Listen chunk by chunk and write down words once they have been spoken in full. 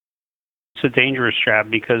It's a dangerous job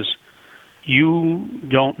because you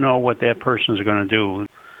don't know what that person is going to do.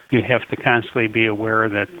 You have to constantly be aware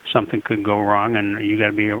that something could go wrong, and you got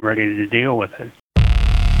to be ready to deal with it.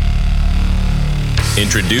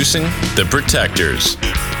 Introducing The Protectors,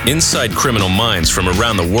 inside criminal minds from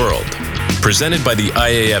around the world. Presented by the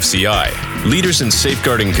IAFCI, leaders in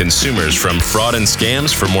safeguarding consumers from fraud and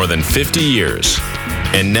scams for more than 50 years.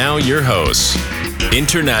 And now your hosts,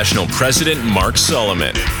 International President Mark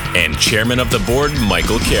Solomon and Chairman of the Board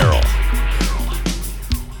Michael Carroll.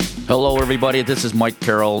 Hello, everybody. This is Mike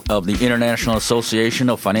Carroll of the International Association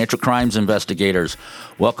of Financial Crimes Investigators.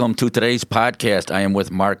 Welcome to today's podcast. I am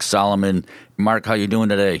with Mark Solomon. Mark, how you doing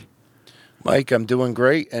today? Mike, I'm doing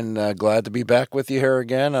great and glad to be back with you here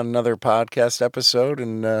again on another podcast episode,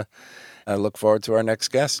 and I look forward to our next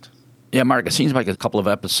guest. Yeah, Mark, it seems like a couple of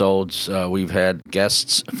episodes we've had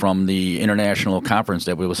guests from the international conference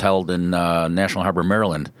that was held in National Harbor,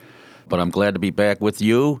 Maryland. But I'm glad to be back with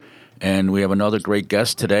you, and we have another great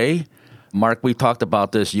guest today. Mark, we've talked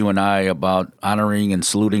about this, you and I, about honoring and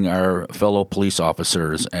saluting our fellow police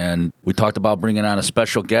officers. And we talked about bringing on a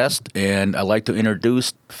special guest, and I'd like to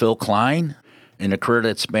introduce Phil Klein. In a career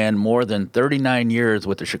that spanned more than 39 years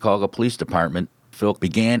with the Chicago Police Department, Phil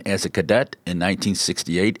began as a cadet in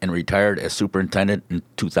 1968 and retired as superintendent in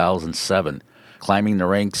 2007, climbing the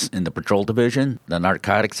ranks in the Patrol Division, the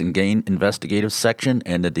Narcotics and Gang Investigative Section,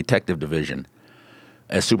 and the Detective Division.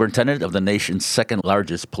 As superintendent of the nation's second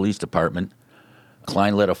largest police department,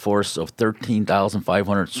 Klein led a force of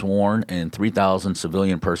 13,500 sworn and 3,000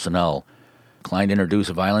 civilian personnel. Klein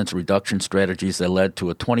introduced violence reduction strategies that led to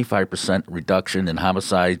a 25% reduction in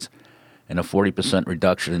homicides and a 40%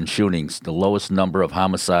 reduction in shootings, the lowest number of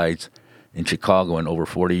homicides in Chicago in over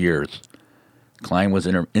 40 years. Klein was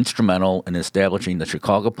instrumental in establishing the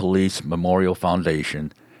Chicago Police Memorial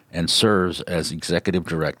Foundation and serves as executive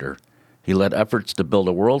director. He led efforts to build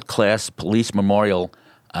a world-class police memorial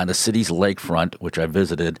on the city's lakefront, which I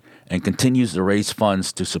visited, and continues to raise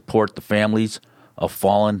funds to support the families of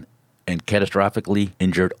fallen and catastrophically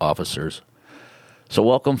injured officers. So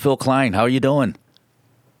welcome, Phil Klein. How are you doing?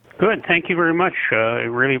 Good. Thank you very much. I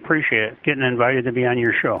really appreciate it, getting invited to be on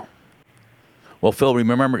your show. Well, Phil,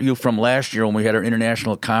 remember you from last year when we had our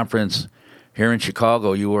international conference here in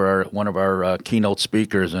Chicago. You were one of our keynote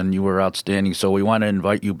speakers, and you were outstanding. So we want to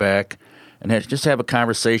invite you back and just have a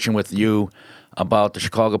conversation with you about the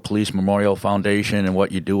Chicago Police Memorial Foundation and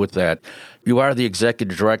what you do with that. You are the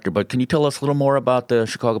executive director, but can you tell us a little more about the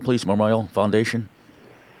Chicago Police Memorial Foundation?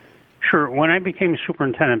 Sure. When I became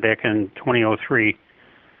superintendent back in 2003,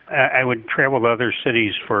 I would travel to other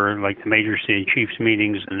cities for like the major city chiefs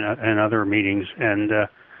meetings and other meetings, and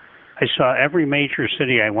I saw every major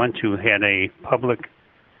city I went to had a public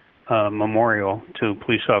memorial to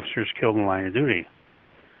police officers killed in the line of duty.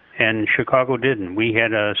 And Chicago didn't. We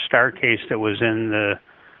had a star case that was in the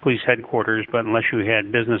police headquarters, but unless you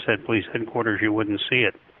had business at police headquarters, you wouldn't see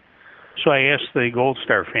it. So I asked the Gold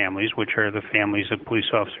Star families, which are the families of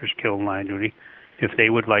police officers killed in line of duty, if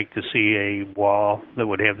they would like to see a wall that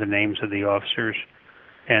would have the names of the officers.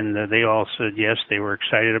 And they all said yes, they were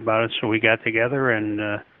excited about it. So we got together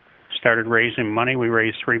and started raising money. We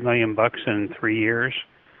raised $3 million in 3 years,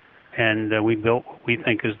 and we built what we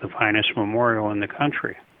think is the finest memorial in the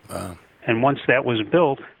country. Wow. And once that was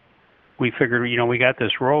built, we figured, we got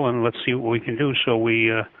this rolling, let's see what we can do. So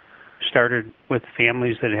we started with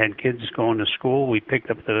families that had kids going to school. We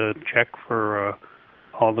picked up the check for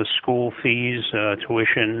all the school fees,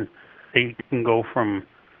 tuition. They can go from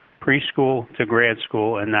preschool to grad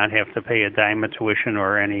school and not have to pay a dime of tuition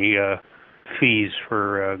or any fees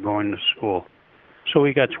for going to school. So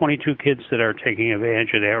we got 22 kids that are taking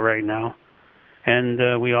advantage of that right now.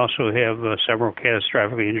 And we also have several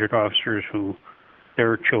catastrophically injured officers who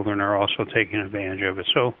their children are also taking advantage of it.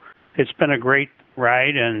 So it's been a great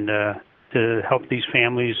ride, and to help these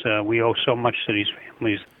families, we owe so much to these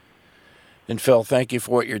families. And Phil, thank you for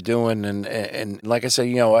what you're doing. And like I said,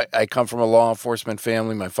 I come from a law enforcement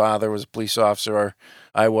family. My father was a police officer.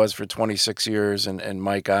 I was for 26 years, and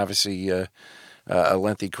Mike, obviously, a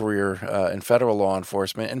lengthy career in federal law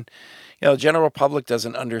enforcement. And the general public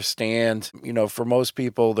doesn't understand, for most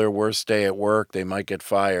people, their worst day at work, they might get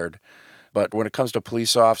fired. But when it comes to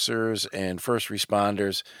police officers and first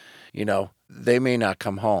responders, they may not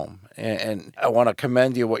come home. And I want to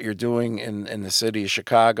commend you what you're doing in the city of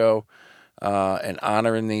Chicago and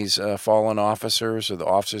honoring these fallen officers or the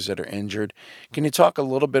officers that are injured. Can you talk a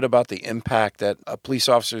little bit about the impact that a police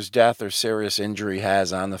officer's death or serious injury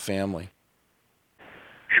has on the family?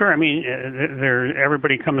 Sure. I mean,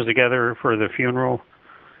 everybody comes together for the funeral,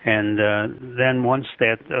 and then once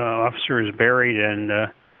that officer is buried and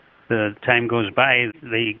the time goes by,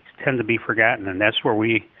 they tend to be forgotten, and that's where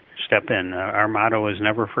we step in. Our motto is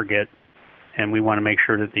never forget, and we want to make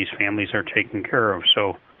sure that these families are taken care of.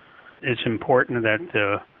 So it's important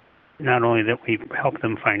that not only that we help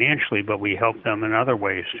them financially, but we help them in other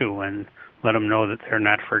ways too, and let them know that they're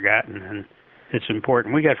not forgotten. And it's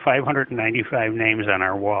important. We got 595 names on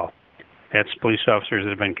our wall. That's police officers that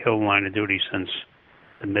have been killed in line of duty since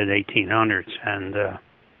the mid 1800s, and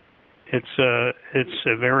it's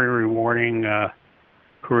a very rewarding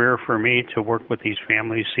career for me to work with these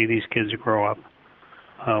families, see these kids grow up.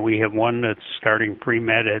 We have one that's starting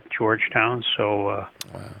pre-med at Georgetown, so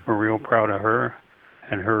we're real proud of her.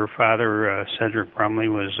 And her father, Cedric Brumley,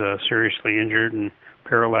 was seriously injured and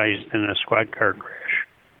paralyzed in a squad car crash.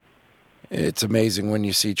 It's amazing when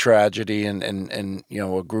you see tragedy and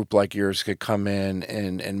a group like yours could come in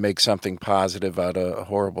and make something positive out of a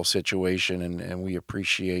horrible situation, and we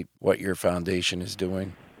appreciate what your foundation is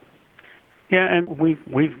doing. Yeah, and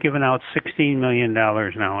we've given out $16 million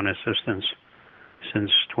now in assistance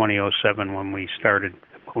since 2007 when we started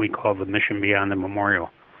what we call the Mission Beyond the Memorial.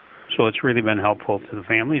 So it's really been helpful to the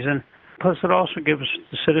families, and plus it also gives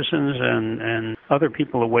the citizens and other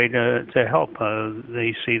people a way to help.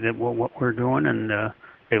 They see that what we're doing and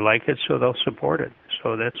they like it, so they'll support it.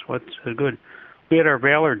 So that's what's good. We had our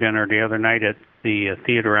Valor dinner the other night at the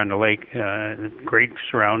theater on the lake. Great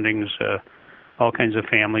surroundings, all kinds of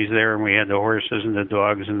families there, and we had the horses and the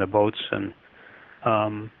dogs and the boats, and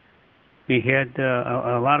we had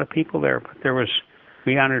a lot of people there. But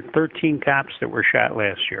we honored 13 cops that were shot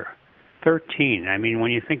last year. 13. I mean,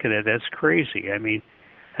 when you think of that, that's crazy. I mean,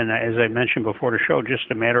 and as I mentioned before the show,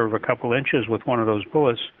 just a matter of a couple inches with one of those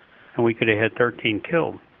bullets, and we could have had 13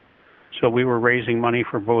 killed. So we were raising money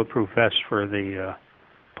for bulletproof vests for the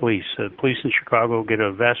police. The police in Chicago get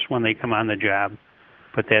a vest when they come on the job,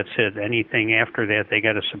 but that's it. Anything after that, they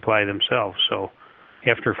got to supply themselves. So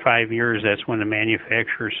after 5 years, that's when the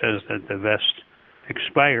manufacturer says that the vests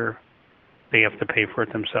expire. They have to pay for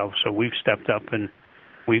it themselves. So we've stepped up and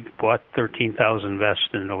we've bought 13,000 vests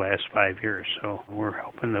in the last 5 years. So we're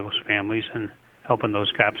helping those families and helping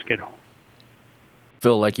those cops get home.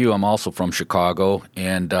 Phil, like you, I'm also from Chicago,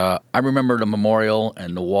 and I remember the memorial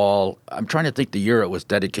and the wall. I'm trying to think the year it was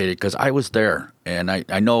dedicated because I was there, and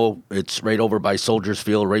I know it's right over by Soldiers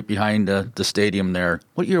Field, right behind the stadium there.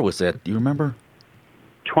 What year was that? Do you remember?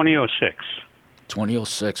 2006.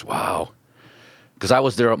 2006, wow. Because I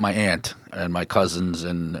was there with my aunt and my cousins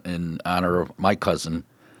in honor of my cousin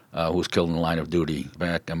who was killed in the line of duty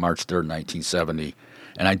back on March 3rd, 1970.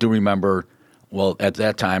 And I do remember, well, at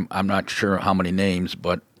that time, I'm not sure how many names,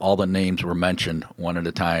 but all the names were mentioned one at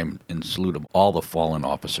a time in salute of all the fallen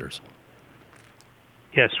officers.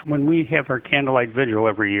 Yes, when we have our candlelight vigil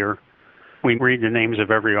every year, we read the names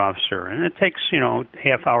of every officer. And it takes,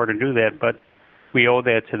 half hour to do that, but we owe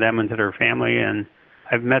that to them and to their family. And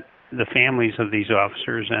I've met the families of these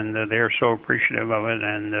officers, and they're so appreciative of it,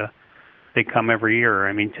 and they come every year.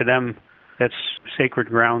 I mean, to them, that's sacred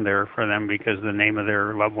ground there for them because the name of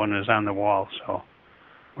their loved one is on the wall. So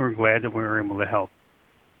we're glad that we were able to help.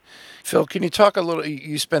 Phil, can you talk a little?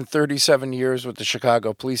 You spent 37 years with the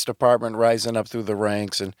Chicago Police Department, rising up through the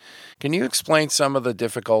ranks, and can you explain some of the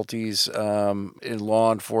difficulties in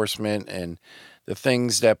law enforcement and the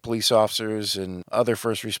things that police officers and other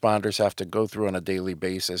first responders have to go through on a daily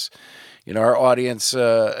basis? Our audience,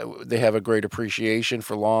 they have a great appreciation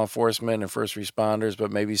for law enforcement and first responders,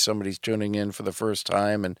 but maybe somebody's tuning in for the first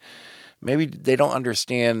time and maybe they don't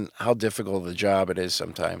understand how difficult the job it is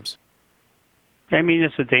sometimes. I mean,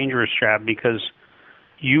 it's a dangerous job because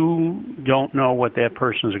you don't know what that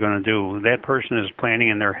person is going to do. That person is planning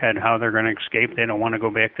in their head how they're going to escape. They don't want to go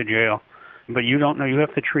back to jail. But you don't know. You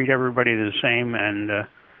have to treat everybody the same, and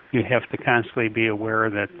you have to constantly be aware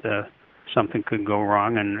that something could go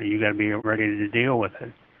wrong, and you got to be ready to deal with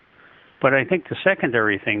it. But I think the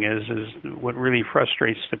secondary thing is what really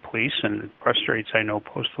frustrates the police, and it frustrates, I know,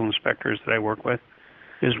 postal inspectors that I work with,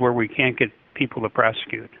 is where we can't get people to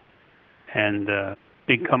prosecute. And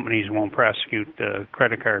big companies won't prosecute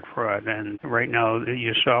credit card fraud. And right now,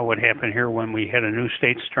 you saw what happened here when we had a new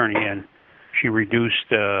state's attorney in. She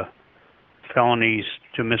reduced felonies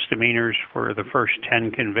to misdemeanors for the first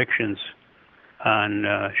 10 convictions on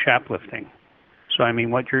shoplifting. So, I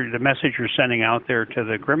mean, the message you're sending out there to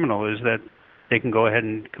the criminal is that they can go ahead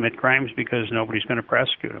and commit crimes because nobody's going to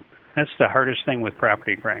prosecute them. That's the hardest thing with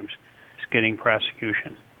property crimes, is getting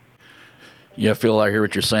prosecution. Yeah, Phil, I hear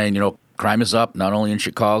what you're saying. Crime is up, not only in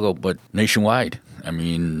Chicago, but nationwide. I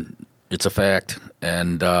mean, it's a fact.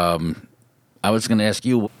 And I was going to ask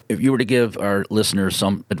you, if you were to give our listeners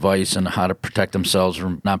some advice on how to protect themselves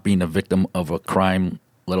from not being a victim of a crime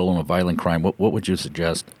let alone a violent crime, what would you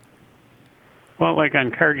suggest? Well, like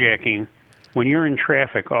on carjacking, when you're in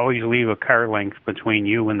traffic, always leave a car length between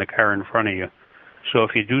you and the car in front of you. So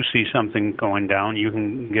if you do see something going down, you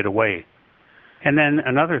can get away. And then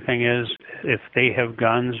another thing is, if they have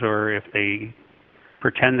guns or if they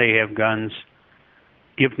pretend they have guns,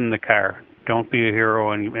 give them the car. Don't be a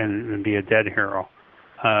hero and be a dead hero.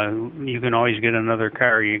 You can always get another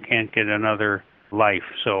car. You can't get another life.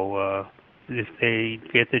 So if they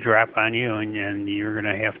get the drop on you and you're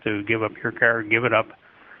going to have to give up your car, give it up,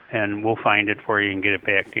 and we'll find it for you and get it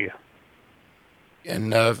back to you.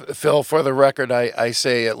 And Phil, for the record, I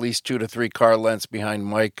say at least 2 to 3 car lengths behind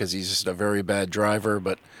Mike because he's just a very bad driver.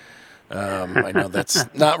 But I know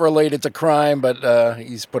that's not related to crime, but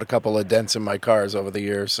he's put a couple of dents in my cars over the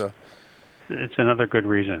years. So it's another good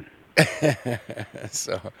reason.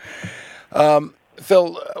 So,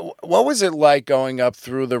 Phil, what was it like going up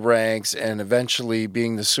through the ranks and eventually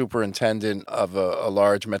being the superintendent of a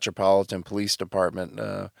large metropolitan police department?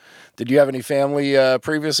 Did you have any family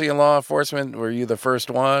previously in law enforcement? Were you the first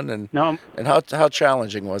one? No. And how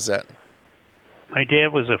challenging was that? My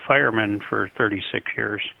dad was a fireman for 36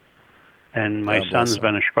 years, and my son's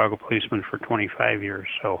been a Chicago policeman for 25 years.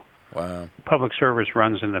 So, wow, public service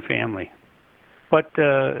runs in the family. But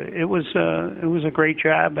it was a great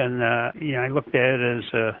job, and I looked at it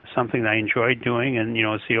as something I enjoyed doing. And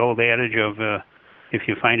it's the old adage of if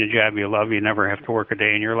you find a job you love, you never have to work a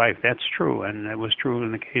day in your life. That's true, and it was true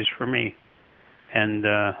in the case for me. And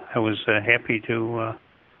I was happy to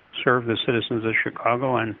serve the citizens of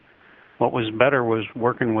Chicago. And what was better was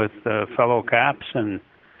working with fellow cops and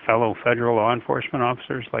fellow federal law enforcement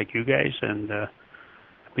officers like you guys, and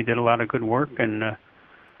we did a lot of good work. And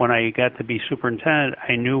when I got to be superintendent,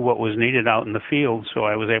 I knew what was needed out in the field, so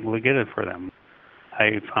I was able to get it for them.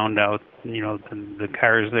 I found out, the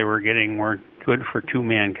cars they were getting weren't good for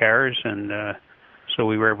 2-man cars, and so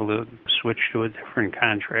we were able to switch to a different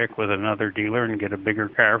contract with another dealer and get a bigger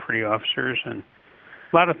car for the officers, and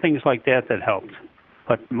a lot of things like that helped.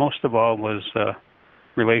 But most of all was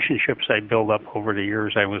relationships I built up over the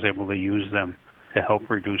years. I was able to use them to help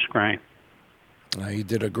reduce crime. You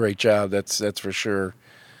did a great job, that's for sure.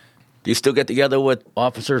 Do you still get together with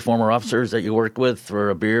former officers that you worked with for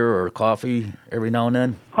a beer or coffee every now and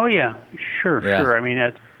then? Oh, yeah, sure. I mean,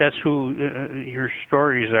 that's who your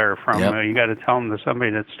stories are from. Yep. You got to tell them to somebody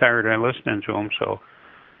that's tired of listening to them, so,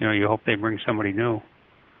 you hope they bring somebody new.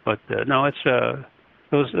 But, no, it's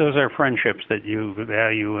those are friendships that you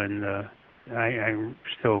value, and I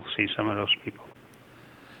still see some of those people.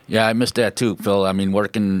 Yeah, I missed that too, Phil. I mean,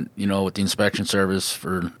 working, with the inspection service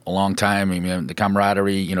for a long time, I mean, the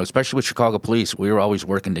camaraderie, especially with Chicago police, we were always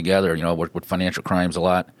working together, worked with financial crimes a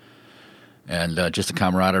lot. And just the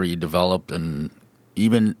camaraderie you developed, and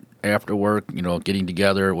even after work, getting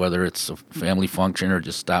together, whether it's a family function or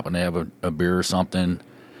just stopping to have a beer or something,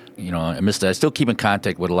 I missed that. I still keep in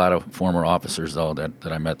contact with a lot of former officers, though, that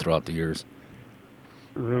I met throughout the years.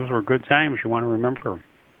 Those were good times. You want to remember them.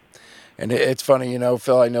 And it's funny,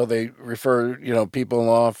 Phil, I know they refer, people in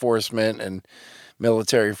law enforcement and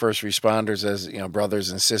military first responders as,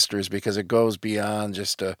 brothers and sisters, because it goes beyond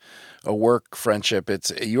just a work friendship.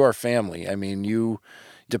 It's your family. I mean, you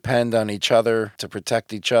depend on each other to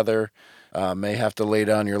protect each other, may have to lay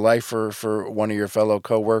down your life for one of your fellow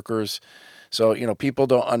coworkers. So, people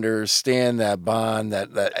don't understand that bond that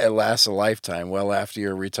it lasts a lifetime well after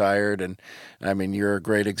you're retired. And I mean, you're a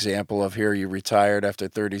great example of here. You retired after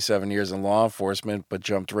 37 years in law enforcement, but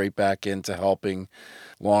jumped right back into helping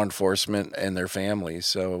law enforcement and their families.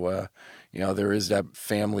 So, there is that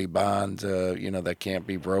family bond, that can't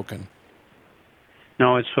be broken.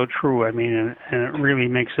 No, it's so true. I mean, and it really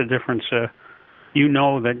makes a difference. That as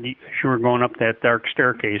you were going up that dark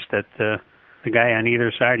staircase that the guy on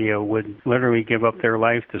either side of you would literally give up their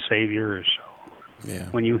life to save yours. So yeah.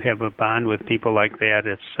 When you have a bond with people like that,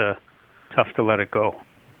 it's tough to let it go.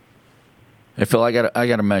 Hey, Phil, I got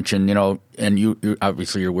to mention, and you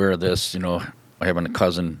obviously you're aware of this, having a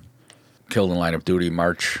cousin killed in line of duty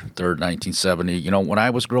March 3rd, 1970. When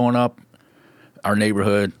I was growing up, our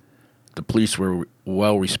neighborhood, the police were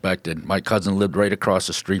well respected. My cousin lived right across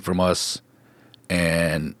the street from us,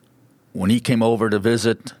 and when he came over to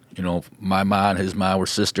visit, my mom and his mom were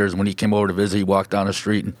sisters. When he came over to visit, he walked down the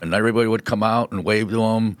street, and everybody would come out and wave to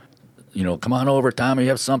him. Come on over, Tommy,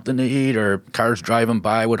 have something to eat. Or cars driving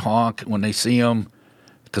by would honk when they see him,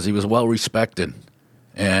 because he was well respected.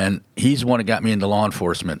 And he's the one that got me into law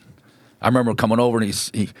enforcement. I remember coming over, and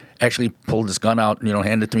he actually pulled his gun out,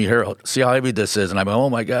 handed it to me. Here, see how heavy this is. And I'm like, oh,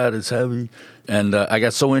 my God, it's heavy. And I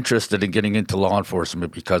got so interested in getting into law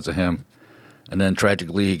enforcement because of him. And then,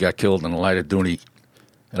 tragically, he got killed in the line of duty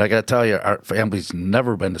And I got to tell you, our family's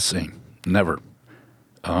never been the same. Never.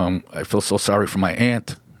 I feel so sorry for my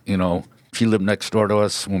aunt. You know, she lived next door to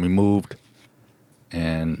us when we moved.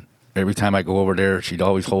 And every time I go over there, she'd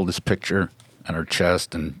always hold this picture on her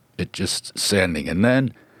chest, and it just saddening. And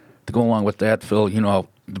then to go along with that, Phil, you know,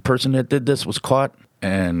 the person that did this was caught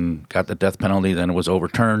and got the death penalty, then it was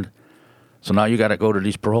overturned. So now you got to go to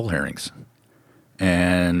these parole hearings.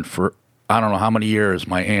 And for I don't know how many years,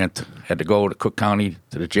 my aunt had to go to Cook County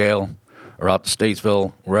to the jail or out to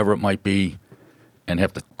Statesville, wherever it might be, and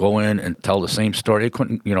have to go in and tell the same story. They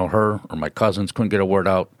couldn't, you know, her or my cousins couldn't get a word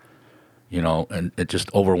out, you know, and it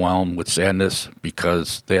just overwhelmed with sadness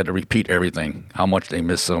because they had to repeat everything, how much they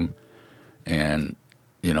miss them. And,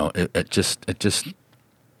 you know, it just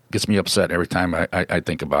gets me upset every time I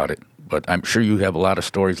think about it. But I'm sure you have a lot of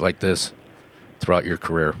stories like this throughout your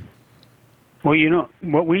career. Well, you know,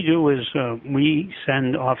 what we do is we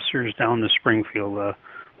send officers down to Springfield.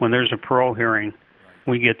 When there's a parole hearing,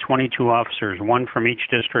 we get 22 officers, one from each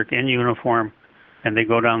district in uniform, and they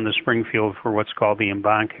go down to Springfield for what's called the en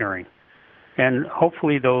banc hearing. And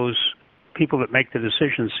hopefully those people that make the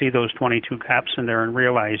decision see those 22 cops in there and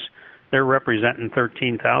realize they're representing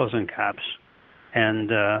 13,000 cops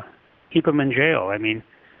and keep them in jail. I mean,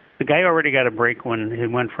 the guy already got a break when he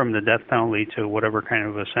went from the death penalty to whatever kind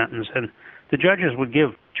of a sentence, and the judges would give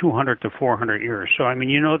 200 to 400 years. So, I mean,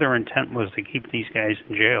 you know their intent was to keep these guys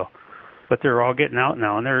in jail. But they're all getting out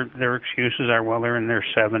now, and their excuses are, well, they're in their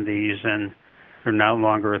 70s, and they're no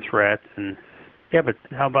longer a threat. And yeah, but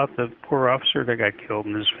how about the poor officer that got killed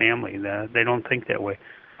and his family? They don't think that way.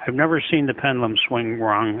 I've never seen the pendulum swing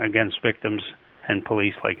wrong against victims and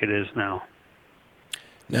police like it is now.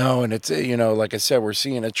 No, and it's, you know, like I said, we're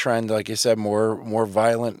seeing a trend, like you said, more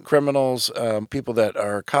violent criminals, people that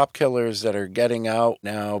are cop killers that are getting out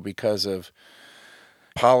now because of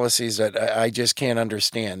policies that I just can't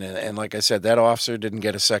understand. And like I said, that officer didn't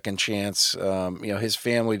get a second chance. You know, his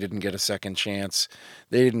family didn't get a second chance.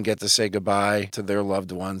 They didn't get to say goodbye to their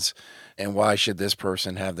loved ones. And why should this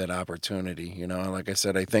person have that opportunity? You know, like I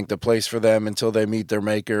said, I think the place for them until they meet their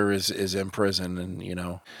maker is in prison. And, you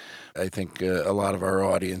know, I think a lot of our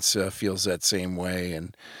audience feels that same way.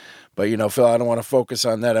 But, you know, Phil, I don't want to focus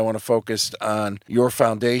on that. I want to focus on your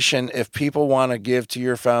foundation. If people want to give to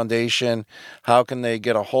your foundation, how can they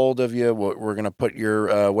get a hold of you? We're going to put your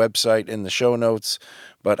website in the show notes.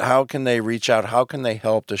 But how can they reach out? How can they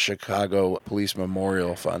help the Chicago Police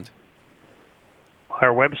Memorial Fund?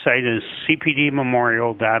 Our website is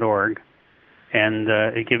cpdmemorial.org, and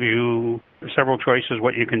it gives you several choices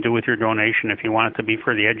what you can do with your donation. If you want it to be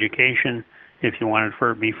for the education, if you want it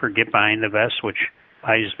to be for Get Behind the Vest, which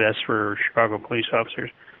buys vests for Chicago police officers,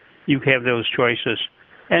 you have those choices.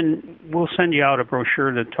 And we'll send you out a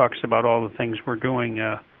brochure that talks about all the things we're doing.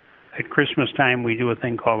 At Christmas time, we do a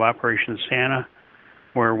thing called Operation Santa,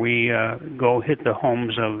 where we go hit the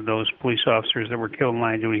homes of those police officers that were killed in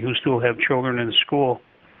line of duty who still have children in school,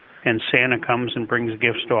 and Santa comes and brings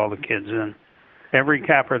gifts to all the kids. And every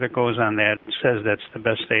copper that goes on that says that's the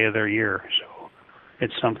best day of their year. So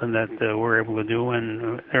it's something that we're able to do,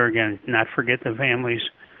 and there again, not forget the families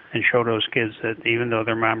and show those kids that even though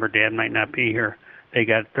their mom or dad might not be here, they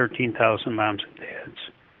got 13,000 moms and dads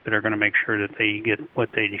that are going to make sure that they get what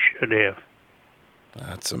they should have.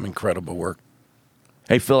 That's some incredible work.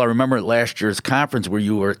 Hey, Phil, I remember at last year's conference where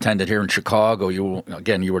you were attended here in Chicago. You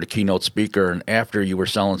were the keynote speaker, and after you were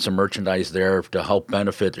selling some merchandise there to help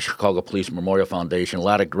benefit the Chicago Police Memorial Foundation. A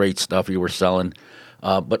lot of great stuff you were selling.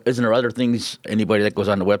 But isn't there other things anybody that goes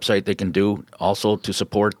on the website they can do also to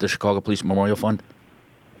support the Chicago Police Memorial Fund?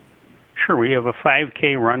 Sure. We have a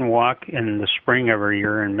 5K run walk in the spring every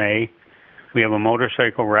year in May. We have a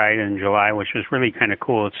motorcycle ride in July, which is really kind of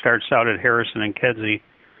cool. It starts out at Harrison and Kedzie,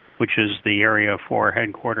 which is the Area 4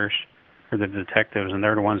 headquarters for the detectives, and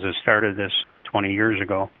they're the ones that started this 20 years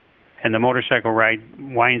ago. And the motorcycle ride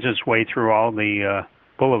winds its way through all the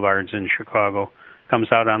boulevards in Chicago,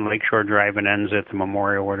 comes out on Lakeshore Drive and ends at the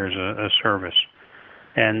memorial where there's a service.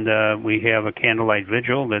 And we have a candlelight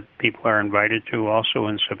vigil that people are invited to also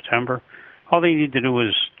in September. All they need to do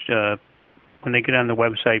is, when they get on the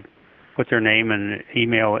website, put their name and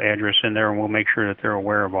email address in there, and we'll make sure that they're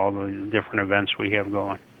aware of all the different events we have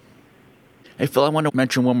going. Hey, Phil, I want to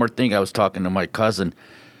mention one more thing. I was talking to my cousin.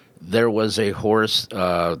 There was a horse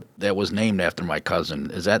that was named after my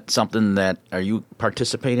cousin. Is that something that, are you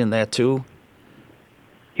participating in that too?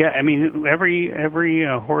 Yeah, I mean, every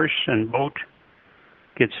horse and boat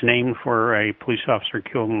gets named for a police officer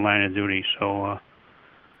killed in line of duty. So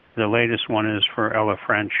the latest one is for Ella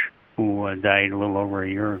French, who died a little over a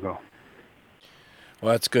year ago.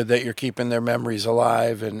 Well, it's good that you're keeping their memories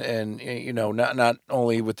alive, and you know, not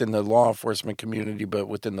only within the law enforcement community, but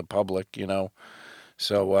within the public, you know.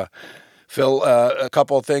 So, Phil, a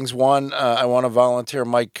couple of things. One, I want to volunteer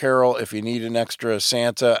Mike Carroll if you need an extra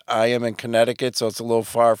Santa. I am in Connecticut, so it's a little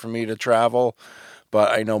far for me to travel.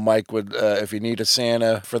 But I know Mike would, if you need a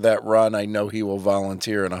Santa for that run, I know he will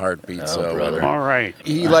volunteer in a heartbeat. Oh, brother. All right.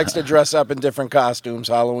 He likes to dress up in different costumes.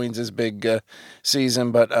 Halloween's his big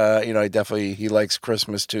season, but you know, he likes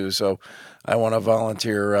Christmas too. So I want to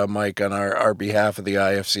volunteer Mike on our behalf of the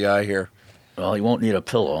IFCI here. Well, he won't need a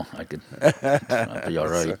pillow. I'll be all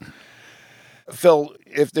right. Phil,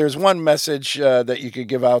 if there's one message that you could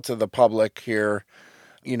give out to the public here,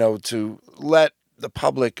 you know, to let the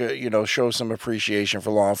public, you know, show some appreciation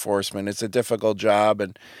for law enforcement. It's a difficult job,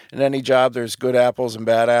 and in any job, there's good apples and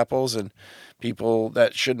bad apples, and people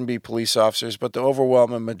that shouldn't be police officers, but the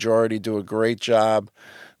overwhelming majority do a great job.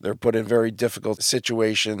 They're put in very difficult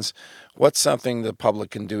situations. What's something the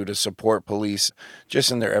public can do to support police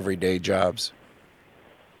just in their everyday jobs?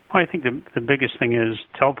 Well, I think the biggest thing is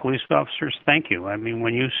tell police officers thank you. I mean,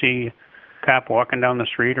 when you see a cop walking down the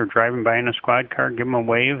street or driving by in a squad car, give them a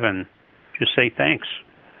wave and just say thanks.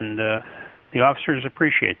 And the officers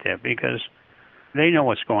appreciate that because they know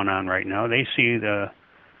what's going on right now. They see the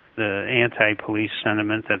anti-police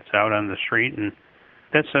sentiment that's out on the street, and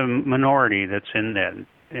that's a minority that's in that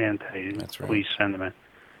anti-police sentiment.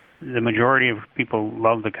 The majority of people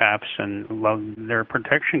love the cops and love their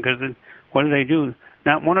protection because what do?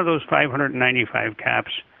 Not one of those 595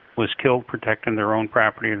 cops was killed protecting their own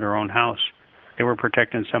property or their own house. They were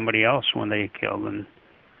protecting somebody else when they killed, and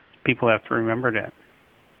people have to remember that.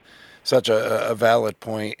 Such a valid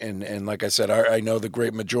point, and like I said, I know the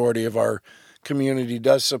great majority of our community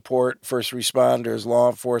does support first responders, law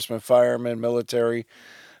enforcement, firemen, military,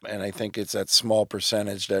 and I think it's that small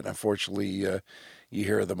percentage that unfortunately you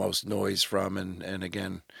hear the most noise from, and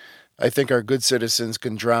again, I think our good citizens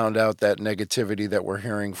can drown out that negativity that we're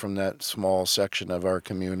hearing from that small section of our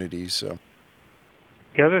community. So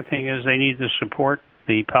the other thing is they need to support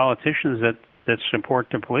the politicians that support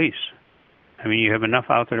the police. I mean, you have enough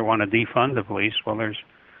out there that want to defund the police. Well,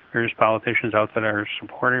 there's politicians out there that are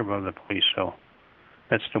supportive of the police, so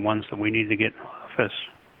that's the ones that we need to get in office.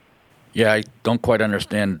 Yeah, I don't quite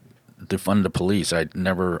understand defund the police. I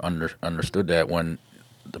never understood that when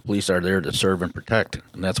the police are there to serve and protect,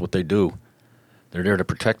 and that's what they do. They're there to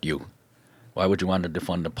protect you. Why would you want to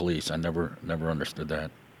defund the police? I never understood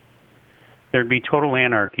that. There'd be total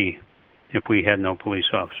anarchy if we had no police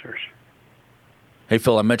officers. Hey,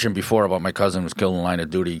 Phil, I mentioned before about my cousin was killed in line of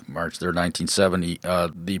duty March 3rd, 1970.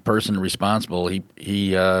 The person responsible,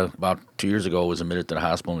 he about 2 years ago was admitted to the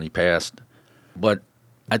hospital and he passed. But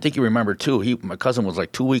I think you remember, too, my cousin was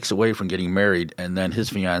like 2 weeks away from getting married, and then his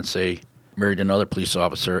fiancée married another police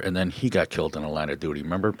officer, and then he got killed in a line of duty.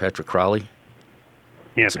 Remember Patrick Crowley?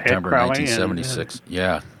 Yeah, September Pat Crowley 1976.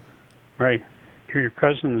 Yeah. Right. Your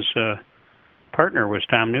cousin's partner was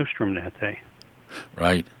Tom Newstrom that day.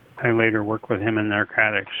 Right. I later worked with him in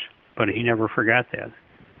narcotics, but he never forgot that.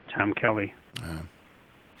 Tom Kelly.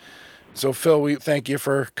 So, Phil, we thank you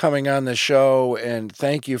for coming on the show, and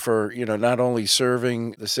thank you for, you know, not only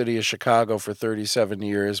serving the city of Chicago for 37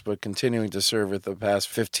 years, but continuing to serve it the past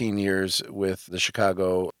 15 years with the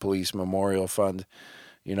Chicago Police Memorial Fund.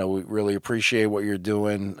 You know, we really appreciate what you're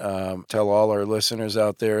doing. Tell all our listeners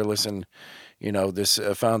out there, listen, you know, this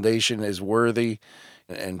foundation is worthy,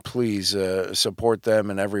 and please support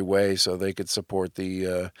them in every way so they could support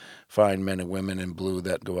the fine men and women in blue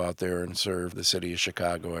that go out there and serve the city of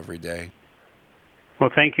Chicago every day. Well,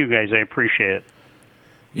 thank you, guys. I appreciate it.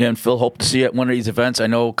 Yeah, and Phil, hope to see you at one of these events. I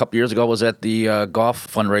know a couple years ago I was at the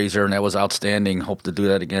golf fundraiser, and that was outstanding. Hope to do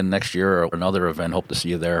that again next year or another event. Hope to see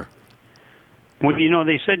you there. Well, you know,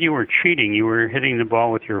 they said you were cheating. You were hitting the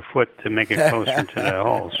ball with your foot to make it closer to the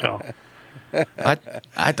hole, so...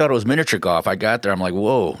 I thought it was miniature golf. I got there. I'm like,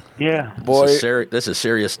 whoa. Yeah. Boy, this is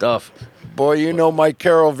serious stuff. Boy, you know Mike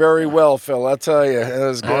Carroll very well, Phil. I'll tell you. It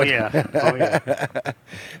was good. Oh, yeah.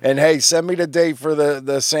 And, hey, send me the date for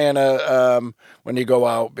the Santa when you go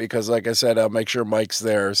out because, like I said, I'll make sure Mike's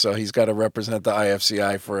there. So he's got to represent the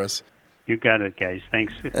IFCI for us. You got it, guys.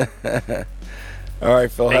 Thanks. All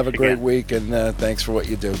right, Phil. Thanks have a great again. week, and thanks for what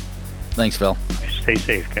you do. Thanks, Phil. Stay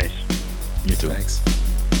safe, guys. You too. Thanks.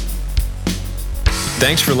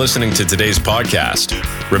 Thanks for listening to today's podcast.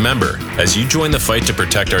 Remember, as you join the fight to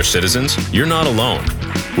protect our citizens, you're not alone.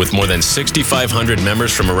 With more than 6,500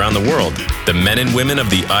 members from around the world, the men and women of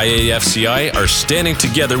the IAFCI are standing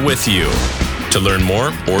together with you. To learn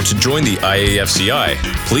more or to join the IAFCI,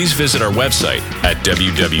 please visit our website at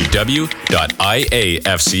www.iafci.org.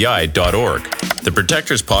 The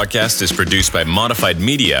Protectors podcast is produced by Modified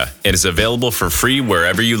Media and is available for free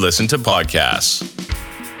wherever you listen to podcasts.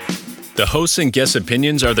 The hosts and guests'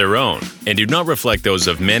 opinions are their own and do not reflect those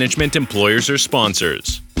of management, employers, or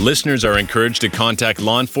sponsors. Listeners are encouraged to contact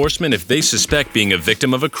law enforcement if they suspect being a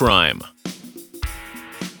victim of a crime.